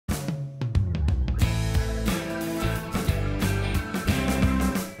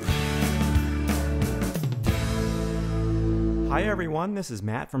Hi everyone, this is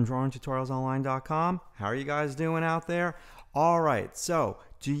Matt from DrawingTutorialsOnline.com. How are you guys doing out there? Alright, so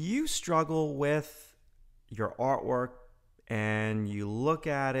do you struggle with your artwork and you look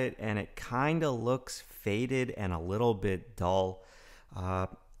at it and it kind of looks faded and a little bit dull?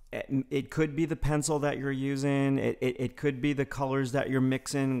 It could be the pencil that you're using. It could be the colors that you're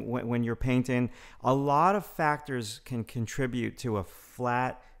mixing when you're painting. A lot of factors can contribute to a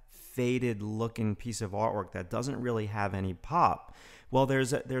flat, faded looking piece of artwork that doesn't really have any pop. Well,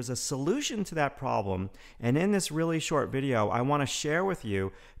 there's a solution to that problem, and in this really short video I want to share with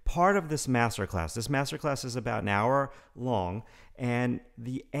you part of this masterclass. This masterclass is about an hour long, and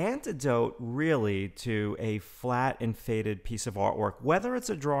the antidote really to a flat and faded piece of artwork, whether it's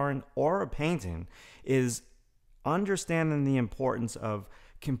a drawing or a painting, is understanding the importance of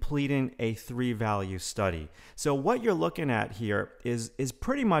completing a three-value study. So what you're looking at here is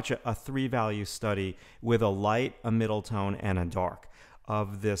pretty much a three-value study with a light, a middle tone, and a dark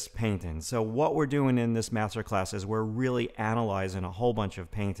of this painting. So what we're doing in this masterclass is we're really analyzing a whole bunch of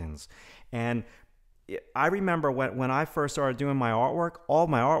paintings. And I remember when I first started doing my artwork, all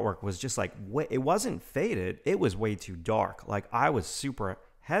my artwork was just like, it wasn't faded, it was way too dark. Like I was super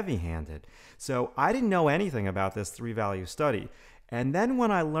heavy-handed. So I didn't know anything about this three-value study. And then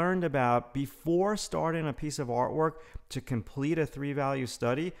when I learned about, before starting a piece of artwork, to complete a three-value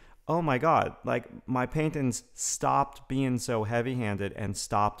study, oh my God, like my paintings stopped being so heavy-handed and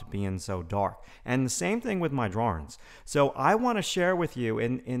stopped being so dark. And the same thing with my drawings. So I want to share with you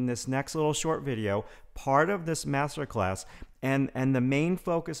in this next little short video, part of this masterclass, and the main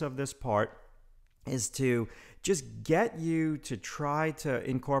focus of this part is to just get you to try to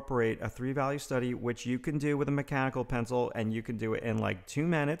incorporate a three-value study, which you can do with a mechanical pencil, and you can do it in like 2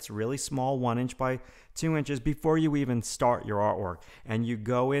 minutes, really small, 1 inch by 2 inches, before you even start your artwork. And you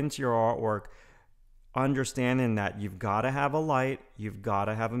go into your artwork understanding that you've got to have a light, you've got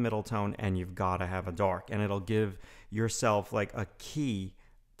to have a middle tone, and you've got to have a dark. And it'll give yourself like a key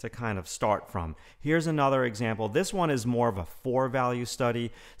to kind of start from. Here's another example. This one is more of a 4-value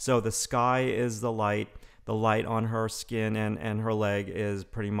study. So the sky is the light on her skin and her leg is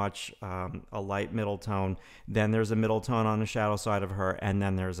pretty much a light middle tone. Then there's a middle tone on the shadow side of her, and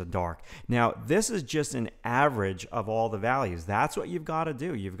then there's a dark. Now, this is just an average of all the values. That's what you've got to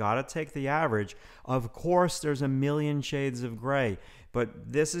do. You've got to take the average. Of course, there's a million shades of gray,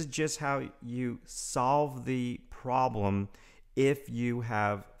 but this is just how you solve the problem if you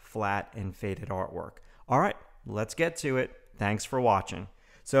have flat and faded artwork. All right, let's get to it. Thanks for watching.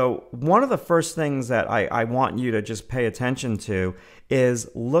 So one of the first things that I want you to just pay attention to is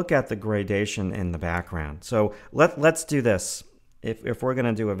look at the gradation in the background. So let's do this. If we're going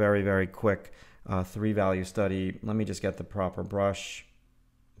to do a very, very quick three-value study, let me just get the proper brush.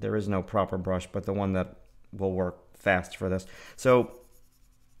 There is no proper brush, but the one that will work fast for this. So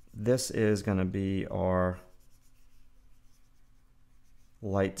this is going to be our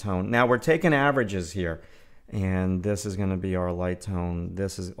light tone. Now we're taking averages here, and this is going to be our light tone.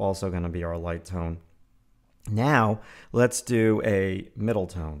 This is also going to be our light tone. Now let's do a middle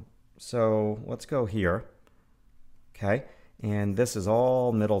tone. So let's go here. Okay, and this is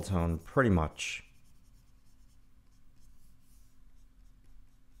all middle tone pretty much.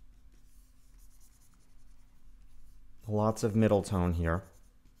 Lots of middle tone here.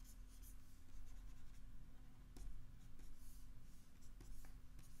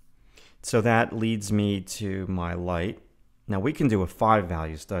 So that leads me to my light. Now we can do a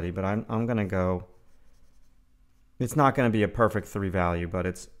 5-value study, but I'm going to go, it's not going to be a perfect 3-value, but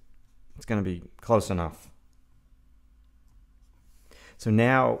it's going to be close enough. So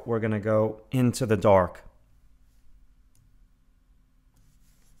now we're going to go into the dark.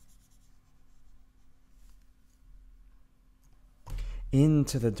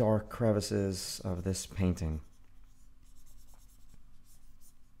 Into the dark crevices of this painting.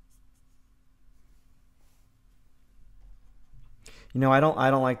 You know, I don't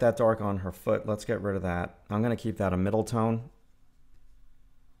like that dark on her foot. Let's get rid of that. I'm going to keep that a middle tone.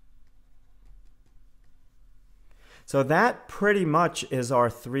 So that pretty much is our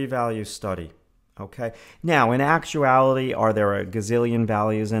 3-value study. Okay. Now, in actuality, are there a gazillion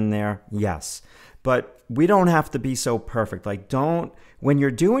values in there? Yes. But we don't have to be so perfect. Like, when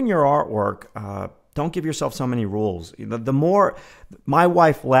you're doing your artwork, don't give yourself so many rules. The more, my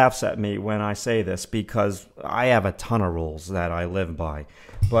wife laughs at me when I say this because I have a ton of rules that I live by.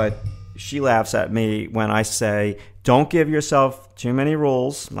 But she laughs at me when I say, Don't give yourself too many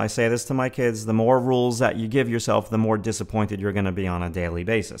rules. I say this to my kids. The more rules that you give yourself, the more disappointed you're going to be on a daily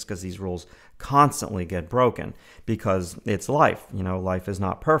basis, because these rules constantly get broken because it's life. Life is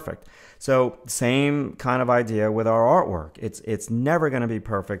not perfect. So same kind of idea with our artwork. It's never going to be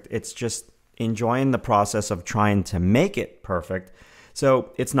perfect. It's just enjoying the process of trying to make it perfect.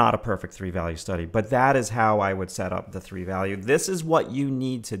 So it's not a perfect 3-value study, but that is how I would set up the 3-value. This is what you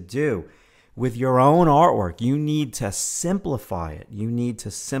need to do with your own artwork. You need to simplify it. You need to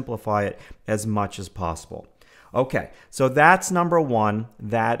simplify it as much as possible. Okay, so that's number 1.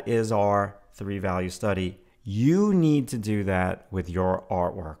 That is our 3-value study. You need to do that with your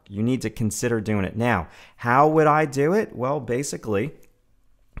artwork. You need to consider doing it. Now, how would I do it? Well, basically,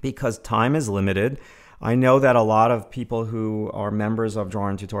 because time is limited, I know that a lot of people who are members of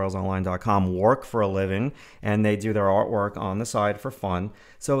drawingtutorialsonline.com work for a living, and they do their artwork on the side for fun.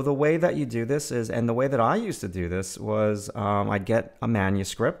 So the way that you do this is, and the way that I used to do this was, I'd get a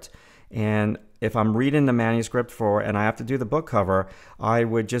manuscript, and if I'm reading the manuscript and I have to do the book cover, I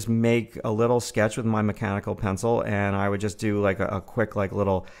would just make a little sketch with my mechanical pencil, and I would just do like a quick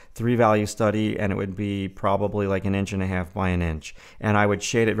little 3-value study, and it would be probably like 1.5 inches by 1 inch. And I would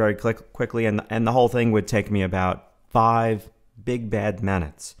shade it very quickly, and the whole thing would take me about 5 big bad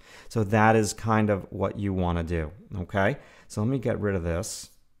minutes. So that is kind of what you want to do, okay? So let me get rid of this.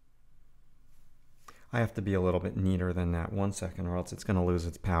 I have to be a little bit neater than that. 1 second, or else it's going to lose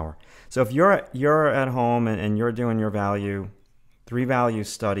its power. So if you're at home and you're doing your 3-value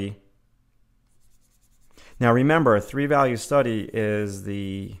study. Now remember, a 3-value study is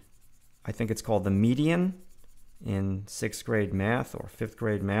I think it's called the median in 6th grade math or 5th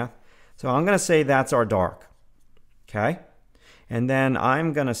grade math. So I'm going to say that's our dark, okay? And then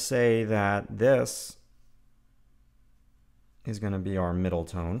I'm going to say that this is going to be our middle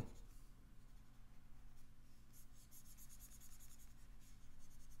tone.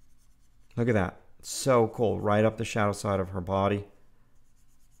 Look at that. So cool. Right up the shadow side of her body.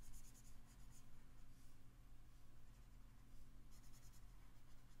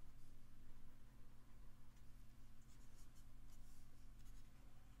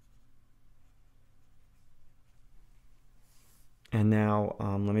 And now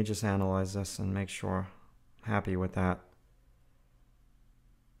let me just analyze this and make sure I'm happy with that.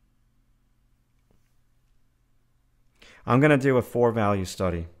 I'm going to do a 4-value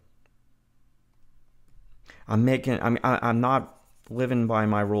study. I'm not living by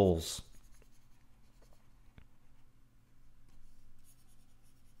my rules.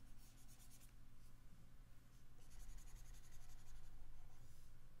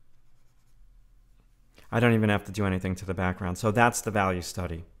 I don't even have to do anything to the background. So that's the value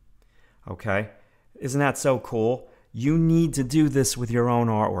study. Okay? Isn't that so cool? You need to do this with your own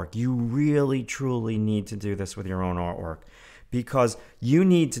artwork. You really, truly need to do this with your own artwork, because you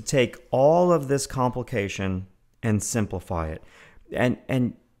need to take all of this complication and simplify it.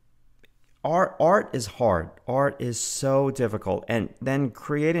 And art is hard. Art is so difficult. And then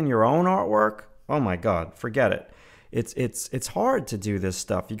creating your own artwork, oh my God, forget it. It's hard to do this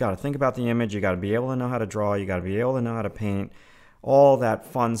stuff. You got to think about the image. You got to be able to know how to draw. You got to be able to know how to paint, all that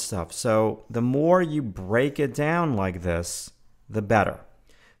fun stuff. So the more you break it down like this, the better.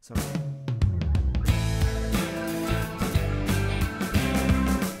 So